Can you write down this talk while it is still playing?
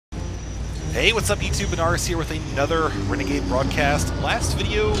Hey, what's up YouTube? Benaris here with another Renegade broadcast. Last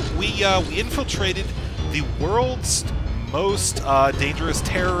video, we infiltrated the world's most dangerous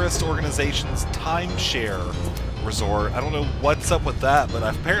terrorist organization's timeshare resort. I don't know what's up with that, but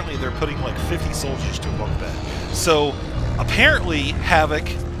apparently they're putting like 50 soldiers to a bunk bed. So, apparently Havoc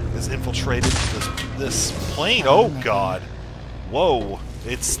has infiltrated this plane. Oh god. Whoa.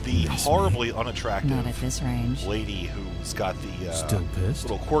 It's the horribly unattractive Not at this range. lady who's got the Still pissed?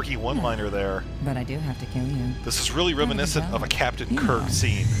 little quirky one-liner there. But I do have to kill you. This is really reminiscent of a Captain Kirk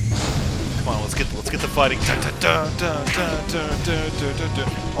scene. Come on, let's get the fighting. Dun, dun, dun, dun, dun, dun, dun, dun, dun,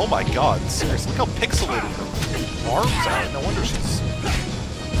 dun. Oh my god, seriously, look how pixelated her arms are. No wonder she's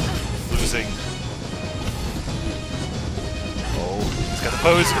losing. Oh, he's got the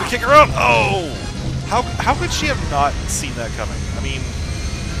pose, he's gonna kick her out! Oh! How could she have not seen that coming? I mean,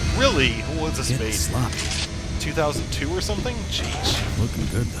 really, what was this made? 2002 or something? Jeez. Looking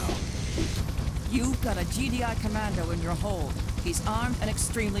good, though. You've got a GDI commando in your hold. He's armed and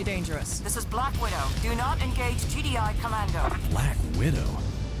extremely dangerous. This is Black Widow. Do not engage GDI commando. Black Widow?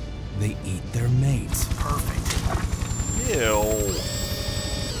 They eat their mates. Perfect. Ew.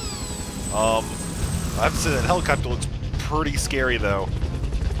 I have to say that helicopter looks pretty scary, though.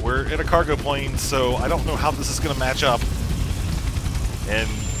 We're in a cargo plane, so I don't know how this is going to match up. And,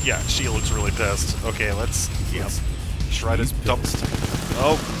 yeah, she looks really pissed. Okay, let's try to dump...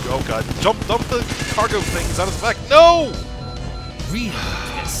 Oh god. Dump the cargo things out of the back. No! Really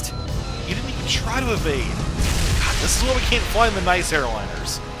pissed. You didn't even try to evade. God, this is why we can't fly in the nice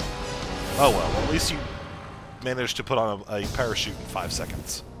airliners. Oh well, at least you managed to put on a parachute in 5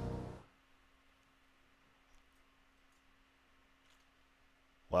 seconds.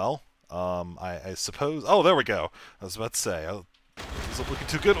 Well, I suppose... Oh, there we go. I was about to say, is it looking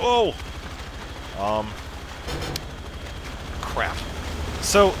too good? Oh! Crap.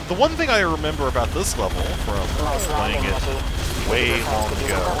 So, the one thing I remember about this level, from playing it way long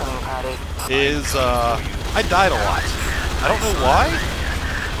ago, is, I died a lot. I don't know why.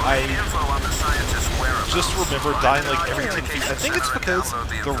 I just remember dying like every 10 feet. I think it's because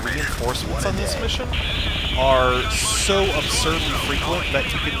the reinforcements on this mission are so absurdly frequent that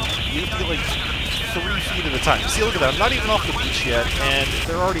you have to get like 3 feet at a time. See, look at that. I'm not even off the beach yet, and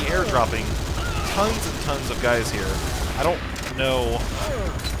they're already airdropping tons and tons of guys here. I don't know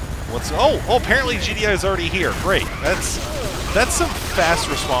what's... Oh, apparently GDI is already here. Great. That's some fast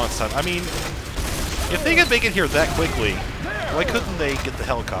response time. I mean, if they could make it here that quickly, why couldn't they get the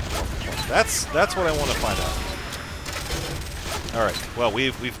helicopter? That's what I want to find out. All right. Well,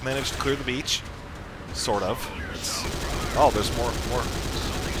 we've managed to clear the beach, sort of. Oh, there's more.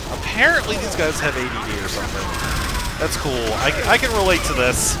 Apparently, these guys have ADD or something. That's cool. I can relate to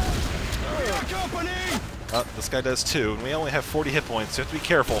this. This guy does too, and we only have 40 hit points, so you have to be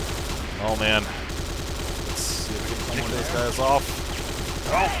careful. Oh man. Let's see if we can pick those guys off.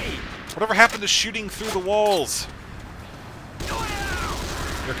 Oh! Whatever happened to shooting through the walls?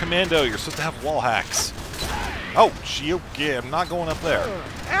 You're a commando, you're supposed to have wall hacks. Oh, shield. Yeah, I'm not going up there.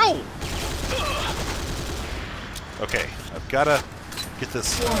 Ow! Okay, I've gotta get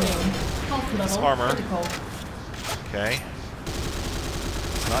this armor. Okay.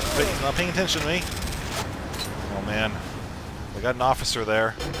 He's not paying attention to me. Oh man, we got an officer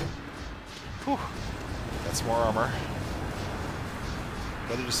there. Whew. Got some more armor.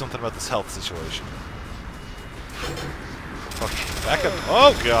 Gotta do something about this health situation. Okay, back up.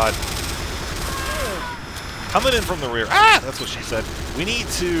 Oh god! Coming in from the rear. Ah! That's what she said. We need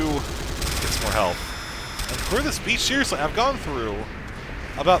to get some more health. And clear this beach, seriously, I've gone through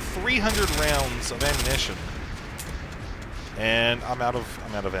about 300 rounds of ammunition. And I'm out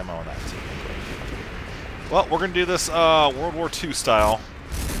of ammo on that too. Well, we're going to do this World War II style.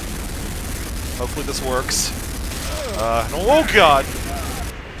 Hopefully this works. Oh god!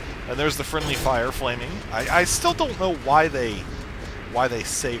 And there's the friendly fire flaming. I still don't know why they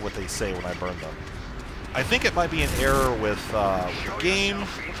say what they say when I burn them. I think it might be an error with the game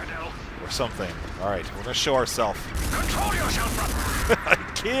or something. Alright, we're going to show ourselves. Control yourself, brother! I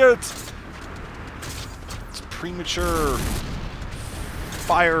can't! It's premature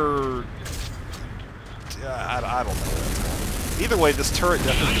fire... I don't know where that's going. Either way, this turret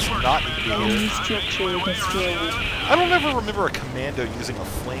definitely does not need to be here. I don't ever remember a commando using a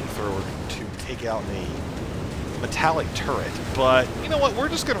flamethrower to take out a metallic turret, but you know what? We're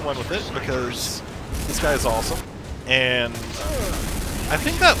just going to run with it because this guy is awesome. And I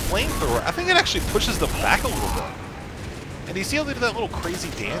think that flamethrower, I think it actually pushes them back a little bit. And you see how they do that little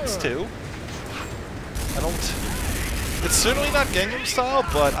crazy dance too? It's certainly not Gangnam Style,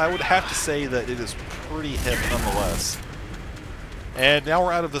 but I would have to say that it is pretty hip nonetheless. And now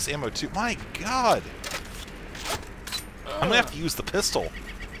we're out of this ammo too. My God! I'm gonna have to use the pistol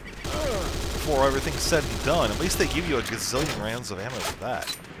before everything's said and done. At least they give you a gazillion rounds of ammo for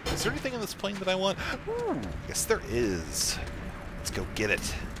that. Is there anything in this plane that I want? Ooh, yes there is. Let's go get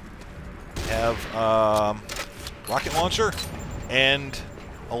it. We have rocket launcher and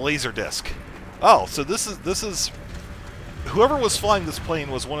a laser disc. Oh, so this is whoever was flying this plane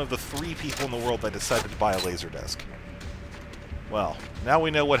was one of the 3 people in the world that decided to buy a laser disc. Well, now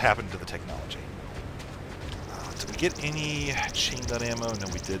we know what happened to the technology. Did we get any chain gun ammo? No,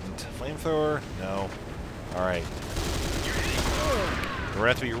 we didn't. Flamethrower? No. Alright. We're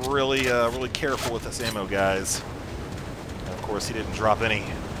going to have to be really, really careful with this ammo, guys. And of course, he didn't drop any.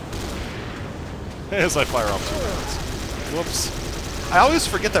 As I fire off 2 rounds. Whoops. I always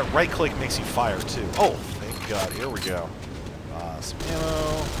forget that right-click makes you fire, too. Oh, thank God. Here we go. Some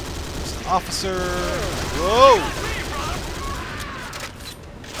ammo. There's an officer. Whoa!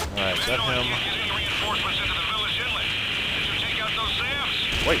 Alright, got him.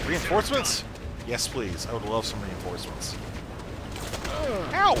 Wait, reinforcements? Yes, please. I would love some reinforcements.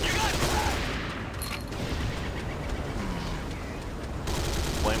 Ow!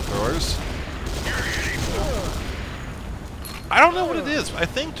 Flamethrowers. I don't know what it is. I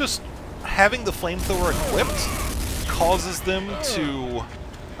think just having the flamethrower equipped causes them to...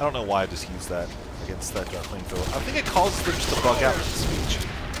 I don't know why I just used that against that flamethrower. I think it causes them just to bug out with speech.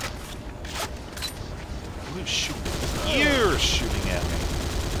 Who's shooting? You're shooting at me.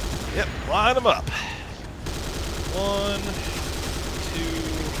 Yep, line them up. 1, 2,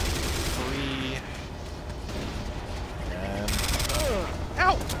 3, and...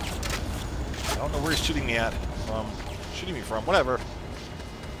 Ow! I don't know where he's shooting me at. Shooting me from, whatever.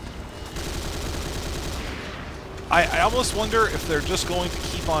 I almost wonder if they're just going to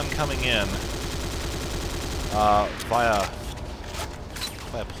keep on coming in via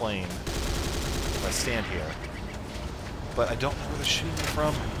plane if I stand here. But I don't know where they're shooting me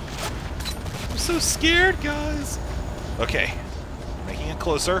from. I'm so scared, guys! Okay. Making it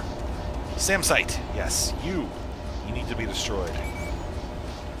closer. SAM site. Yes, you need to be destroyed.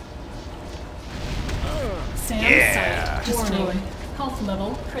 SAM site destroyed. Health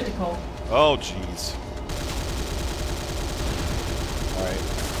level critical. Oh, jeez. Alright.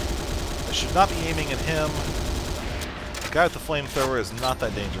 I should not be aiming at him. The guy with the flamethrower is not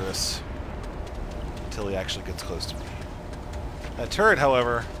that dangerous until he actually gets close to me. That turret,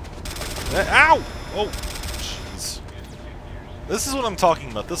 however... Ow! Oh, jeez. This is what I'm talking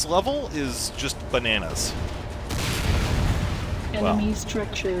about. This level is just bananas. Enemy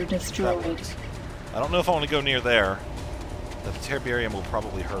structure destroyed. I don't know if I want to go near there. The Terrarium will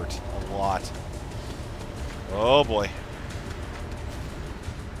probably hurt a lot. Oh boy.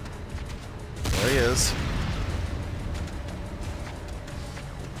 There he is.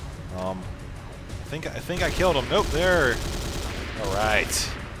 I think I killed him. Nope, there. Alright.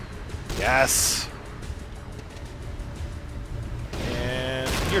 Yes. And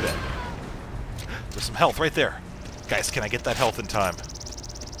you're dead. There's some health right there. Guys, can I get that health in time?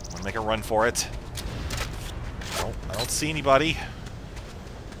 I'm gonna make a run for it. Nope, I don't see anybody.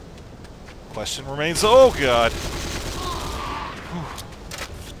 Question remains. Oh, God.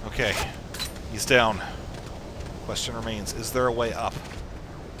 Whew. Okay. He's down. Question remains. Is there a way up?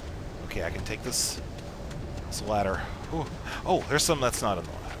 Okay, I can take this ladder. Ooh. Oh, there's some that's not in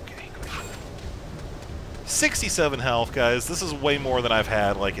the ladder. Okay, great. 67 health, guys. This is way more than I've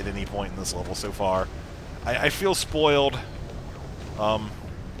had, like, at any point in this level so far. I feel spoiled.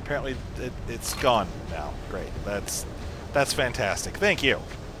 Apparently it's gone now. Great. That's fantastic. Thank you.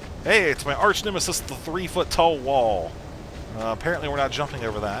 Hey, it's my arch nemesis, the 3-foot-tall wall. Apparently we're not jumping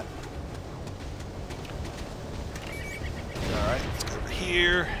over that. Alright, let's go over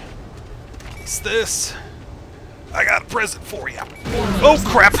here. What's this? I got a present for you. Oh,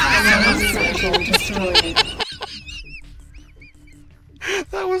 crap!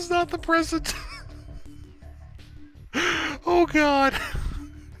 That was not the present. Oh, God.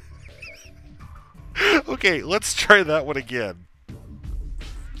 Okay, let's try that one again.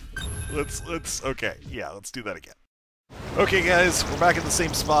 Okay, yeah, let's do that again. Okay, guys, we're back in the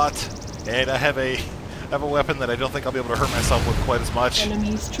same spot, and I have a weapon that I don't think I'll be able to hurt myself with quite as much.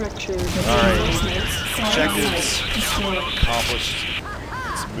 Enemy structure. Alright, objectives accomplished.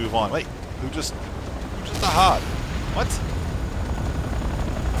 Let's move on. Wait, who just a hot? What?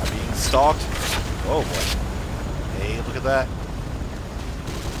 I'm being stalked. Oh boy. Hey, look at that.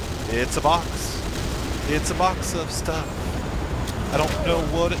 It's a box. It's a box of stuff. I don't know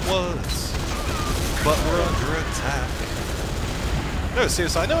what it was, but we're under attack. No,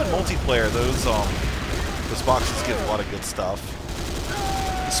 seriously, I know in multiplayer those boxes give a lot of good stuff.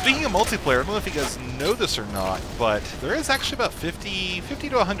 Speaking of multiplayer, I don't know if you guys know this or not, but there is actually about 50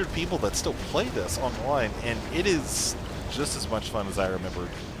 to 100 people that still play this online, and it is just as much fun as I remembered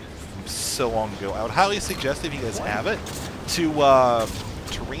from so long ago. I would highly suggest, if you guys have it, to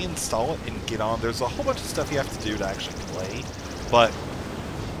reinstall it and get on. There's a whole bunch of stuff you have to do to actually play, but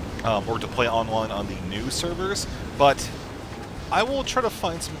or to play online on the new servers, but I will try to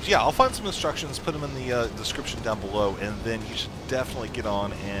find some, I'll find some instructions, put them in the description down below, and then you should definitely get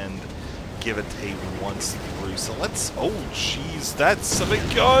on and give it a once through. So let's, oh jeez, that's a big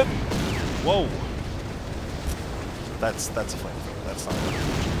gun! Whoa. That's a flamethrower, that's not good.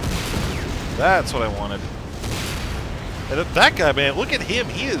 That's what I wanted. And that guy, man, look at him,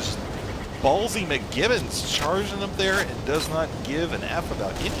 he is ballsy McGibbons charging up there and does not give an F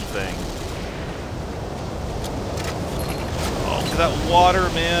about anything. Oh, look at that water,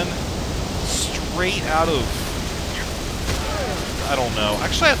 man. Straight out of, I don't know.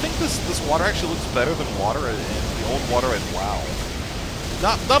 Actually, I think this water actually looks better than water in the old water in WoW.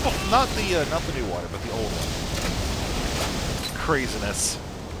 Not the new water, but the old one. Craziness.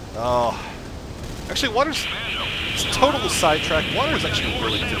 Oh. Actually, water's total sidetrack. Water is actually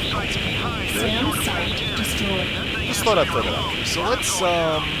really difficult to play. SAM site destroyed. Just thought I'd throw that out here. So let's go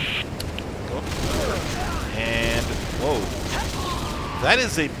up there. And whoa, that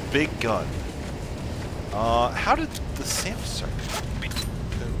is a big gun. How did the SAM start?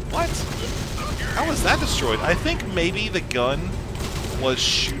 What? How was that destroyed? I think maybe the gun was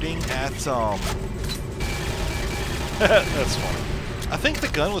shooting at that's funny. I think the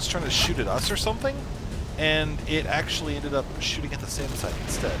gun was trying to shoot at us or something, and it actually ended up shooting at the SAM site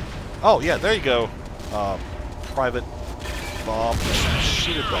instead. Oh, yeah, there you go. Private bomb.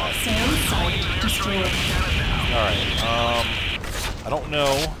 Shoot at that. SAM site destroyed. Alright, I don't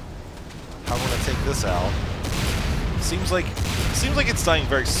know how we're gonna take this out. Seems like it's dying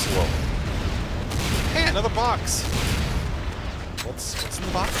very slowly. Hey, another box! What's in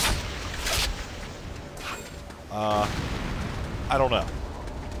the box? I don't know.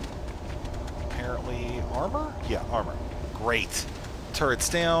 Apparently armor? Yeah, armor. Great. Turret's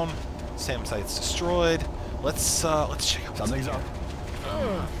down. SAM site's destroyed. Let's check out something's up.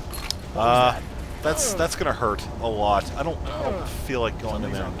 That's gonna hurt a lot. I don't feel like going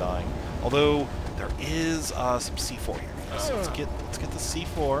in there and dying. Although there is some C4 here. So let's get the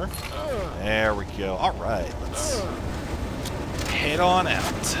C4. There we go. All right, let's head on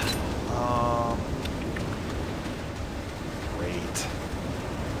out. Great.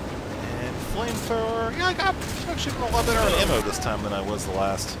 And flamethrower. Yeah, I got actually a lot better on ammo this time than I was the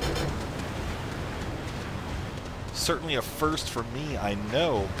last. Certainly a first for me, I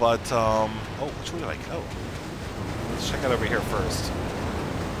know, but, oh, which way do I go? Let's check out over here first.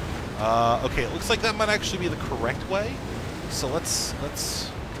 Okay, it looks like that might actually be the correct way, so let's over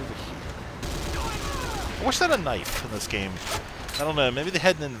here. I wish they had a knife in this game. I don't know, maybe they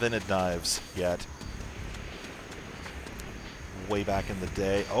hadn't invented knives yet. Way back in the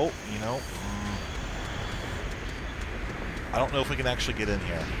day. Oh, you know, I don't know if we can actually get in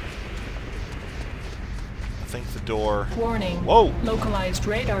here. I think the door... Warning. Whoa! Localized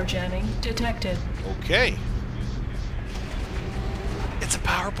radar jamming detected. Okay. It's a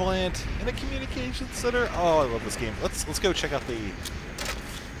power plant and a communication center. Oh, I love this game. Let's go check out the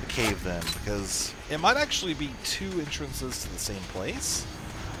cave then, because it might actually be two entrances to the same place,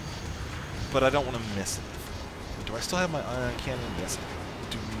 but I don't want to miss it. Do I still have my ion cannon? Yes, I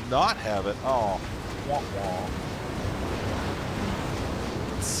do not have it. Oh, wah wah.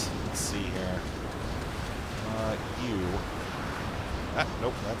 Let's see here. You. Ah,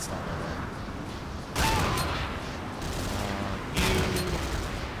 nope, that's not right.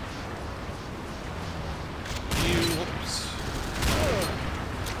 You. Whoops.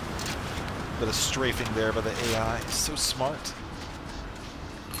 Bit of strafing there by the AI. So smart.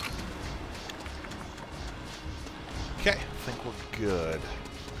 Okay, I think we're good.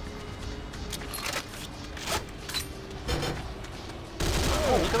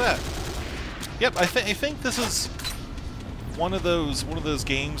 Oh, look at that. Yep, I think this is one of those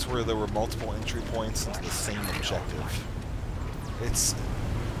games where there were multiple entry points into the same objective. It's,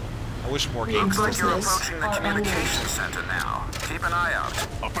 I wish more games did Looks like you're Business approaching the are communication center now. Keep an eye out.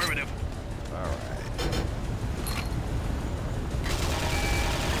 Affirmative. Alright.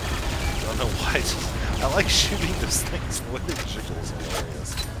 I don't know why. I like shooting those things. The way they jiggle is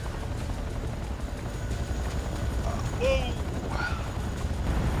hilarious. Whoa!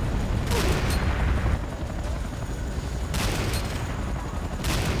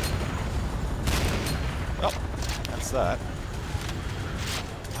 Oh, that's that.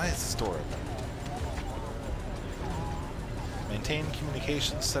 Why is this door open? Maintain maintain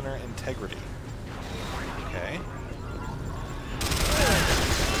communications center integrity. Okay.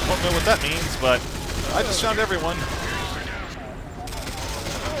 Don't know what that means, but I just found everyone.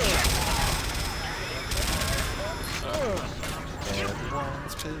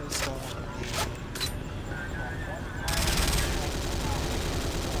 Everyone's pissed off.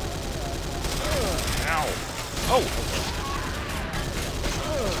 Ow! Oh!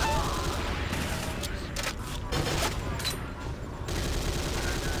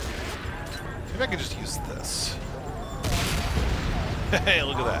 Maybe I could just use this. Hey,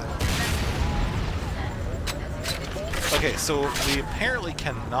 look at that. Okay, so we apparently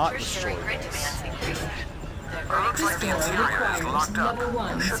cannot destroy this. Looks like the interior is locked up.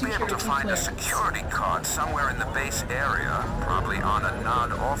 You should be able to find a security card somewhere in the base area, probably on a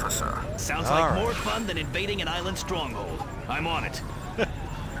non-officer. Sounds like more fun than invading an island stronghold. I'm on it.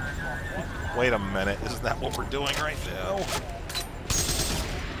 Wait a minute, isn't that what we're doing right now?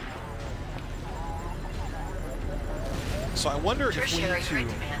 So I wonder if we need to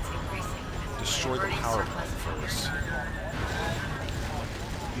destroy the power plant first.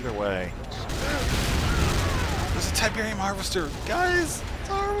 Either way. There's a Tiberium harvester! Guys! It's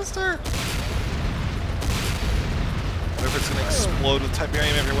a harvester! What if it's gonna explode with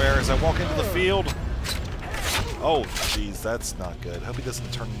Tiberium everywhere as I walk into the field? Oh, jeez, that's not good. Hope he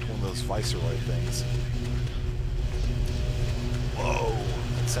doesn't turn into one of those Viceroy things. Whoa,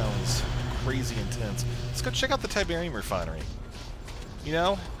 that sounds crazy intense. Let's go check out the Tiberium refinery. You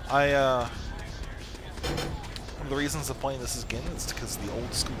know, one of the reasons I'm playing this again is because of the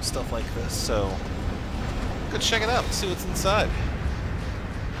old school stuff like this, so go check it out, see what's inside.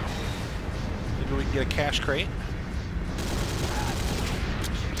 Maybe we can get a cash crate.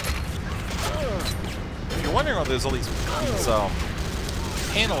 If you're wondering why there's all these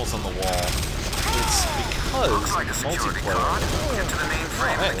panels on the wall, it's because multiplayer.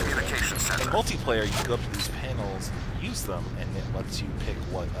 In multiplayer, you go up to these panels, use them, and it lets you pick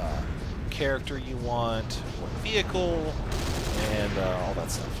what character you want, what vehicle, and all that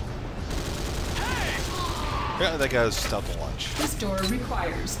stuff. Apparently that guy's just out to lunch. This door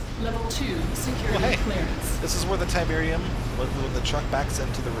requires level 2 security clearance. This is where the Tiberium, when the truck backs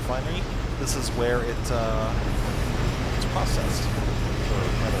into the refinery, this is where it's processed, or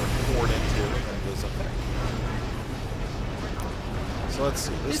rather poured into, and then it goes up there. So let's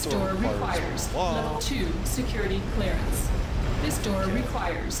see. This door requires level 2 security clearance. This door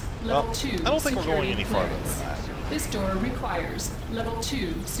requires level 2 I don't think we're going any farther clearance. than that. This door requires level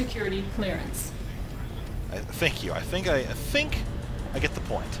 2 security clearance. Thank you. I think I get the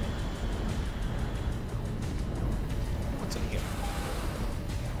point. What's in here?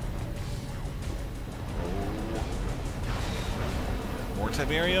 Oh. More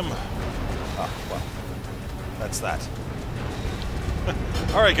Tiberium? Ah, well. That's that.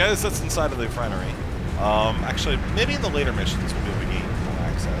 Alright guys, that's inside of the refinery. Actually, maybe in the later missions we'll be able to gain more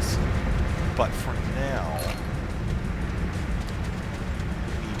access. But for now,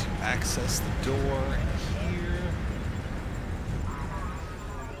 we need to access the door here.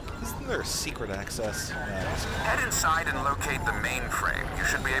 Isn't there a secret access? Head inside and locate the mainframe. You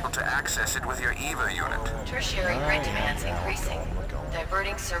should be able to access it with your EVA unit. Tertiary grid demands increasing.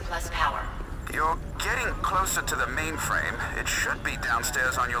 Diverting surplus power. You're getting closer to the mainframe. It should be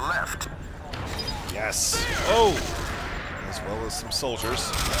downstairs on your left. Yes. Oh! As well as some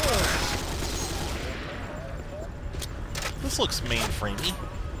soldiers. This looks mainframey.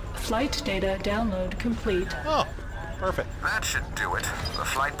 Flight data download complete. Oh, perfect. That should do it. The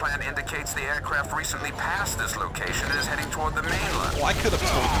flight plan indicates the aircraft recently passed this location and is heading toward the mainland. Well, I could have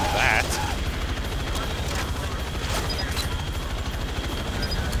told you that.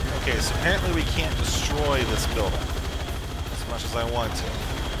 Okay, so apparently we can't destroy this building as much as I want to.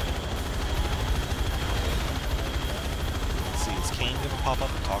 Let's see, is Kane going to pop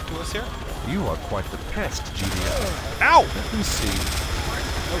up and talk to us here? You are quite the pest, GDI. Ow! Let me see.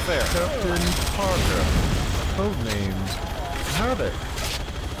 No fair. Captain Parker. Codename Havoc.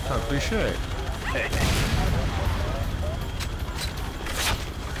 How cliche.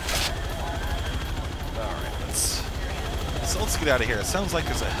 Alright, let's get out of here. It sounds like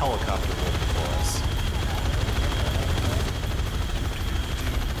there's a helicopter waiting for us.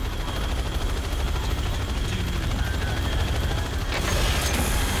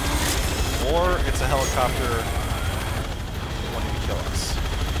 Or it's a helicopter wanting to kill us.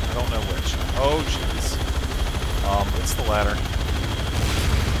 I don't know which. Oh, jeez. It's the latter.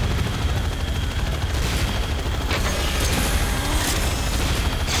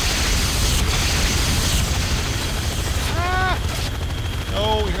 Ah!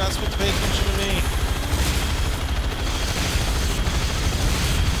 No, you're not supposed to pay attention to me.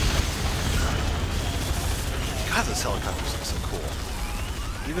 God, this helicopters look so cool.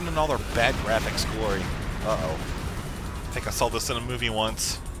 Even in all their bad graphics glory. Uh-oh. I think I saw this in a movie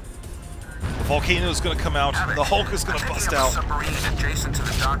once. The volcano is going to come out. The Hulk is going to bust out. Submarine adjacent to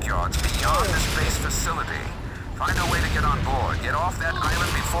the dockyards beyond the space facility. Find a way to get on board. Get off that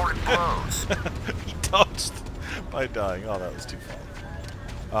island before it blows. He dodged by dying. Oh, that was too fun.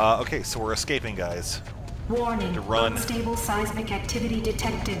 Okay, so we're escaping, guys. Warning. To run. Unstable seismic activity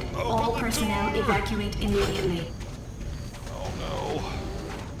detected. All personnel evacuate immediately. Oh no.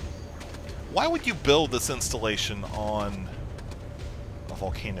 Why would you build this installation on a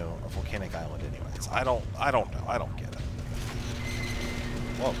volcanic island anyways? I don't know. I don't get it.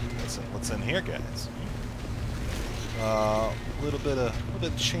 Whoa, what's in here, guys? A little bit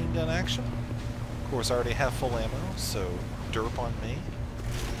of chain gun action. Of course, I already have full ammo, so derp on me.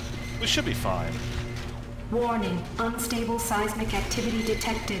 We should be fine. Warning. Unstable seismic activity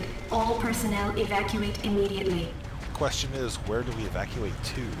detected. All personnel evacuate immediately. The question is, where do we evacuate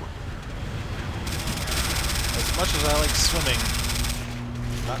to? As much as I like swimming,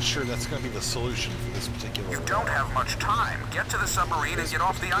 I'm not sure that's going to be the solution for this particular... You don't have much time. Get to the submarine and get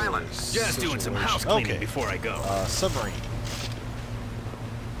off the island. Just doing some house cleaning before I go. Submarine.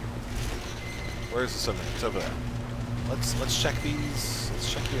 Where's the submarine? It's over there. Let's check these.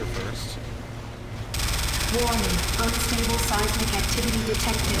 Let's check here first. Warning. Unstable seismic activity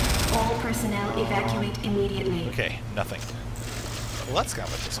detected. All personnel evacuate immediately. Okay, nothing. Well, that's kind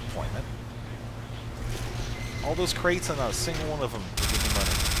of a disappointment. All those crates and not a single one of them will give me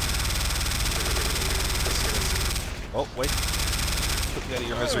money. Oh, wait. Put you out of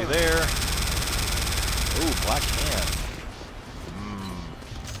your misery there. Ooh, black hand.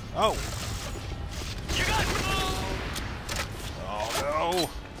 Oh! Oh no!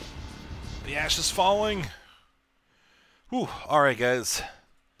 The ash is falling! Whew, alright guys.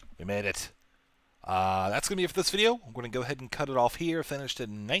 We made it. That's going to be it for this video. I'm going to go ahead and cut it off here. Finished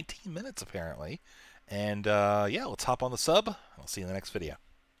in 19 minutes apparently. And yeah, let's hop on the sub. I'll see you in the next video.